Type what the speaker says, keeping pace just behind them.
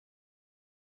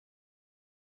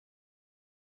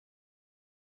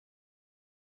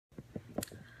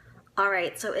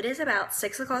Alright, so it is about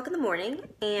 6 o'clock in the morning,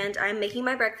 and I'm making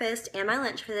my breakfast and my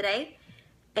lunch for the day.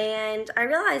 And I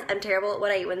realize I'm terrible at what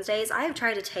I eat Wednesdays. I have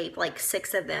tried to tape like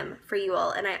 6 of them for you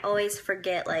all, and I always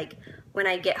forget, like, when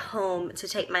I get home to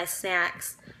tape my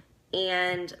snacks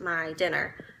and my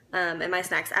dinner, and my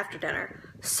snacks after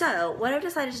dinner. So, what I've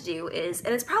decided to do is,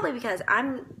 and it's probably because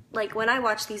I'm, like, when I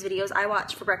watch these videos, I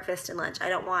watch for breakfast and lunch. I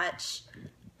don't watch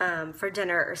for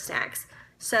dinner or snacks.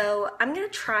 So I'm going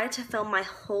to try to film my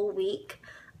whole week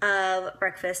of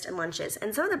breakfast and lunches.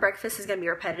 And some of the breakfast is going to be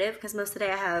repetitive because most of the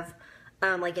day I have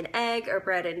like an egg or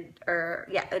bread and,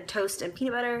 a toast and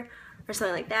peanut butter or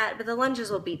something like that. But the lunches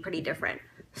will be pretty different.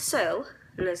 So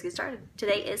let's get started.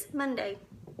 Today is Monday.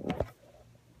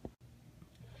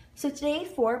 So today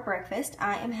for breakfast,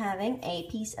 I am having a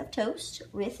piece of toast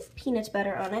with peanut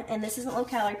butter on it. And this isn't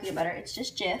low-calorie peanut butter, it's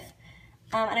just Jif.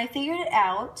 And I figured it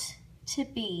out to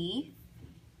be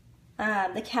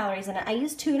the calories in it. I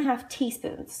use 2.5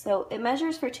 teaspoons. So it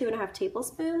measures for 2.5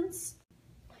 tablespoons.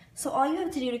 So all you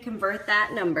have to do to convert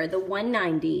that number, the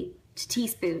 190, to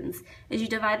teaspoons, is you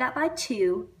divide that by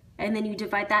 2, and then you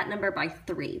divide that number by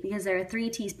 3, because there are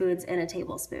 3 teaspoons in a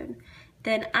tablespoon.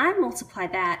 Then I multiply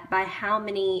that by how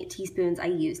many teaspoons I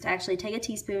used. I actually take a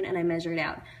teaspoon and I measure it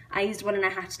out. I used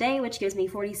 1.5 today, which gives me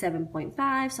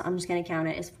 47.5, so I'm just gonna count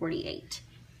it as 48.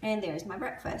 And there's my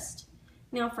breakfast.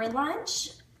 Now for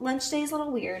lunch day is a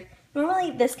little weird.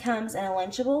 Normally this comes in a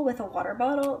Lunchable with a water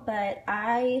bottle, but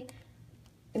I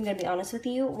am gonna be honest with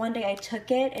you, one day I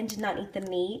took it and did not eat the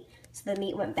meat, so the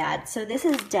meat went bad. So this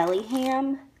is deli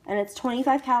ham, and it's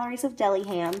 25 calories of deli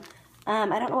ham.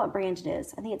 I don't know what brand it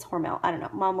is. I think it's Hormel. I don't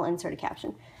know. Mom will insert a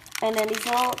caption. And then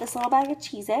this little bag of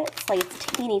Cheez-Its. Like, it's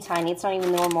teeny tiny. It's not even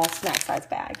a normal snack size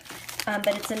bag.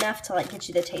 But it's enough to, like, get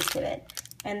you the taste of it.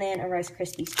 And then a Rice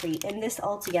Krispies treat. And this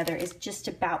all together is just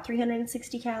about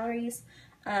 360 calories.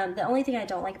 The only thing I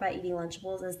don't like about eating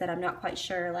Lunchables is that I'm not quite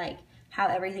sure, like, how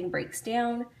everything breaks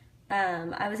down.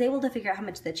 I was able to figure out how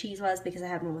much the cheese was because I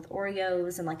had one with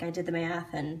Oreos, and like I did the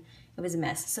math and it was a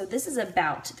mess. So this is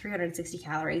about 360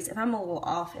 calories. If I'm a little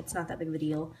off, it's not that big of a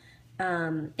deal.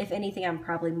 If anything, I'm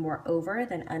probably more over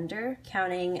than under,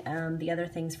 counting the other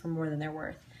things for more than they're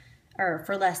worth, or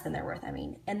for less than they're worth, I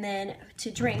mean. And then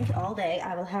to drink all day,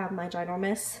 I will have my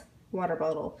ginormous water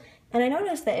bottle. And I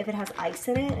noticed that if it has ice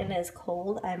in it and it is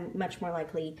cold, I'm much more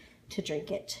likely to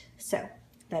drink it. So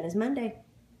that is Monday.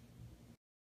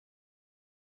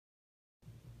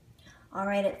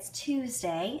 Alright, it's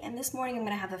Tuesday, and this morning I'm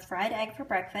going to have a fried egg for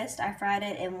breakfast. I fried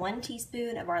it in 1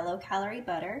 teaspoon of our low-calorie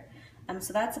butter.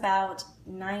 So that's about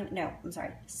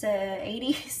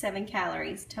 87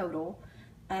 calories total,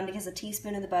 because a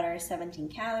teaspoon of the butter is 17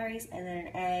 calories, and then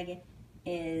an egg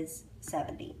is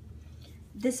 70.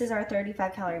 This is our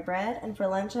 35-calorie bread, and for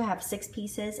lunch I have 6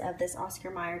 pieces of this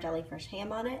Oscar Mayer Deli Fresh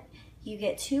ham on it. You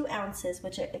get 2 ounces,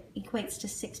 which equates to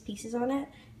 6 pieces on it,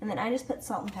 and then I just put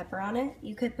salt and pepper on it.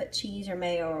 You could put cheese or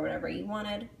mayo or whatever you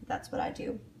wanted. That's what I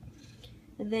do.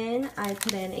 Then I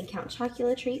put in a Count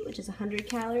Chocula treat, which is 100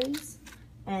 calories,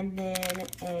 and then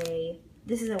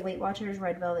this is a Weight Watchers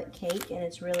Red Velvet cake, and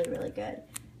it's really, really good.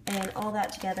 And all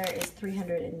that together is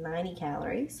 390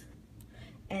 calories.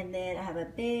 And then I have a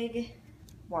big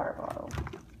water bottle.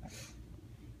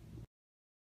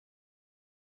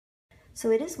 So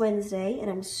it is Wednesday,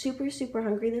 and I'm super, super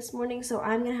hungry this morning, so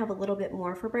I'm going to have a little bit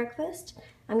more for breakfast.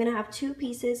 I'm going to have 2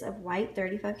 pieces of white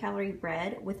 35-calorie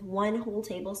bread with 1 whole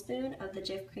tablespoon of the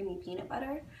Jif Creamy Peanut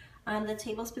Butter. The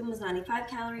tablespoon was 95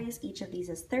 calories. Each of these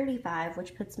is 35,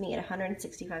 which puts me at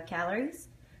 165 calories.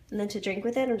 And then to drink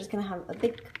with it, I'm just going to have a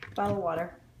big bottle of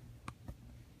water.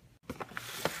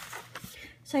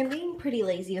 So I'm being pretty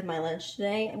lazy with my lunch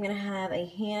today. I'm going to have a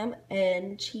ham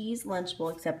and cheese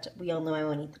Lunchable, except we all know I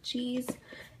won't eat the cheese.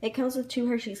 It comes with 2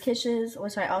 Hershey's Kisses,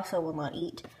 which I also will not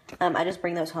eat. I just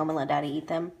bring those home and let Daddy eat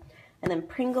them. And then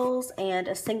Pringles and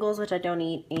a Singles, which I don't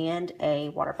eat, and a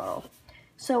water bottle.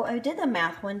 So I did the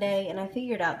math one day, and I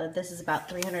figured out that this is about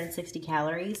 360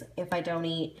 calories if I don't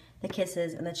eat the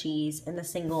Kisses and the cheese and the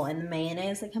Single and the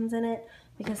mayonnaise that comes in it.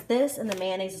 Because this and the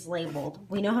mayonnaise is labeled.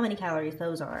 We know how many calories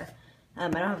those are. I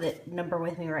don't have the number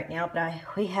with me right now, but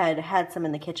we had some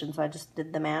in the kitchen, so I just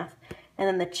did the math. And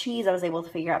then the cheese I was able to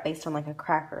figure out based on like a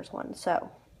Crackers one. So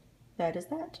that is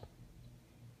that.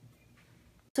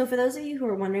 So for those of you who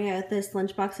are wondering, I got this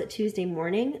lunchbox at Tuesday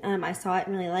morning. I saw it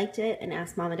and really liked it and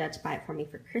asked Mom and Dad to buy it for me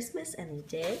for Christmas, and they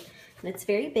did. And it's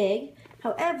very big.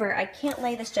 However, I can't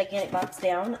lay this gigantic box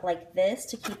down like this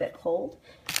to keep it cold.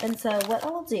 And so what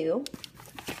I'll do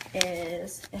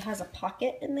is, it has a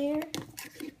pocket in there.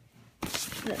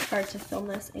 And it's hard to film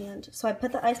this, and so I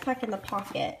put the ice pack in the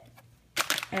pocket,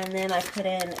 And then I put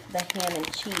in the ham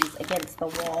and cheese against the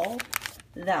wall.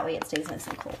 That way it stays nice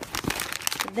and cold.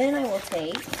 Then I will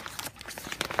take,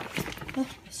 oh,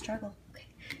 I struggle. Okay.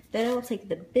 Then I will take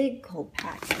the big cold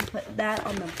pack and put that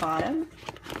on the bottom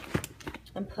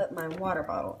and put my water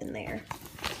bottle in there.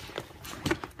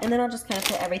 And then I'll just kind of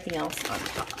put everything else on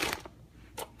top.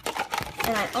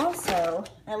 And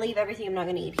I leave everything I'm not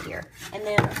gonna eat here. And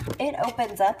then it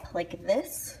opens up like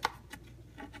this.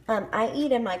 I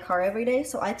eat in my car every day,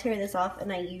 so I tear this off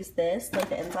and I use this, like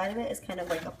the inside of it is kind of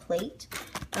like a plate,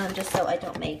 just so I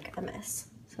don't make a mess.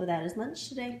 So that is lunch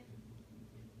today.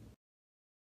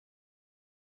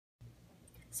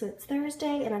 So it's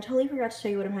Thursday, and I totally forgot to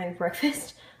tell you what I'm having for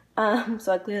breakfast.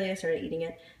 So clearly I started eating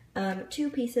it. 2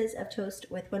 pieces of toast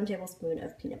with 1 tablespoon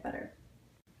of peanut butter.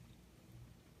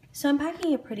 So I'm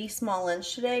packing a pretty small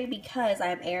lunch today because I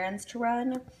have errands to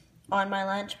run on my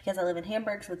lunch because I live in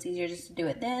Hamburg, so it's easier just to do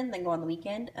it then than go on the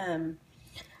weekend.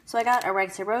 So I got a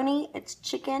Rice-A-Roni. It's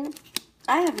chicken.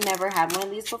 I have never had one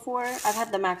of these before. I've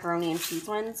had the macaroni and cheese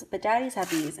ones, but Daddy's had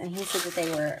these, and he said that they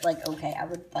were, like, okay. I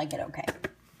would like it okay.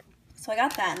 So I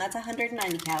got that, and that's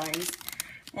 190 calories.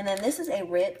 And then this is a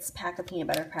Ritz pack of peanut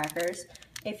butter crackers.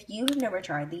 If you have never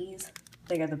tried these,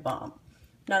 they are the bomb.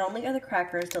 Not only are the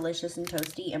crackers delicious and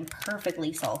toasty and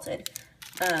perfectly salted,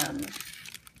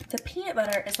 the peanut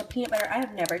butter is a peanut butter I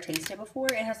have never tasted before.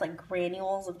 It has like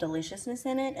granules of deliciousness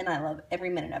in it, and I love every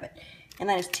minute of it. And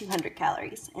that is 200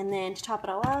 calories. And then to top it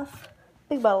all off,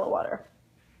 big bottle of water.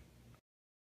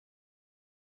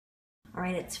 All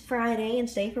right, it's Friday, and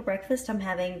today for breakfast I'm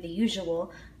having the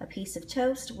usual, a piece of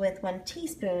toast with 1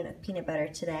 teaspoon of peanut butter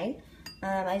today.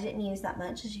 I didn't use that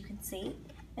much, as you can see.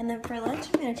 And then for lunch,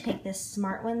 I'm going to take this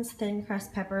Smart Ones thin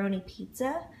crust pepperoni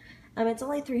pizza. It's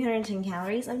only 310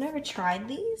 calories. I've never tried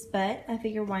these, but I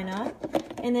figure why not.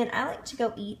 And then I like to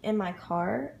go eat in my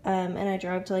car, and I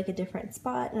drive to like a different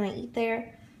spot and I eat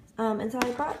there. And so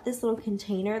I brought this little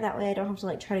container. That way I don't have to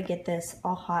like try to get this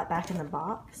all hot back in the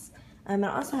box. I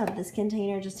also have this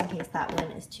container just in case that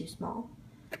one is too small.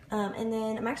 And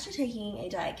then I'm actually taking a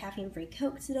Diet Caffeine-Free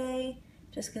Coke today,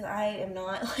 just because I am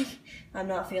not, I'm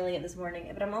not feeling it this morning.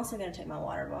 But I'm also going to take my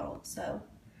water bottle. So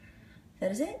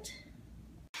that is it.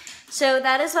 So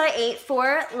that is what I ate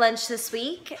for lunch this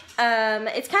week.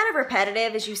 It's kind of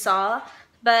repetitive, as you saw.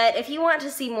 But if you want to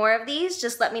see more of these,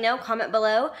 just let me know, comment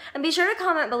below. And be sure to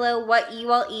comment below what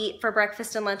you all eat for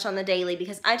breakfast and lunch on the daily,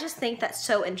 because I just think that's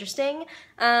so interesting.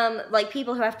 Like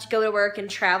people who have to go to work and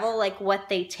travel, like what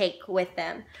they take with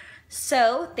them.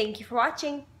 So thank you for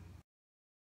watching.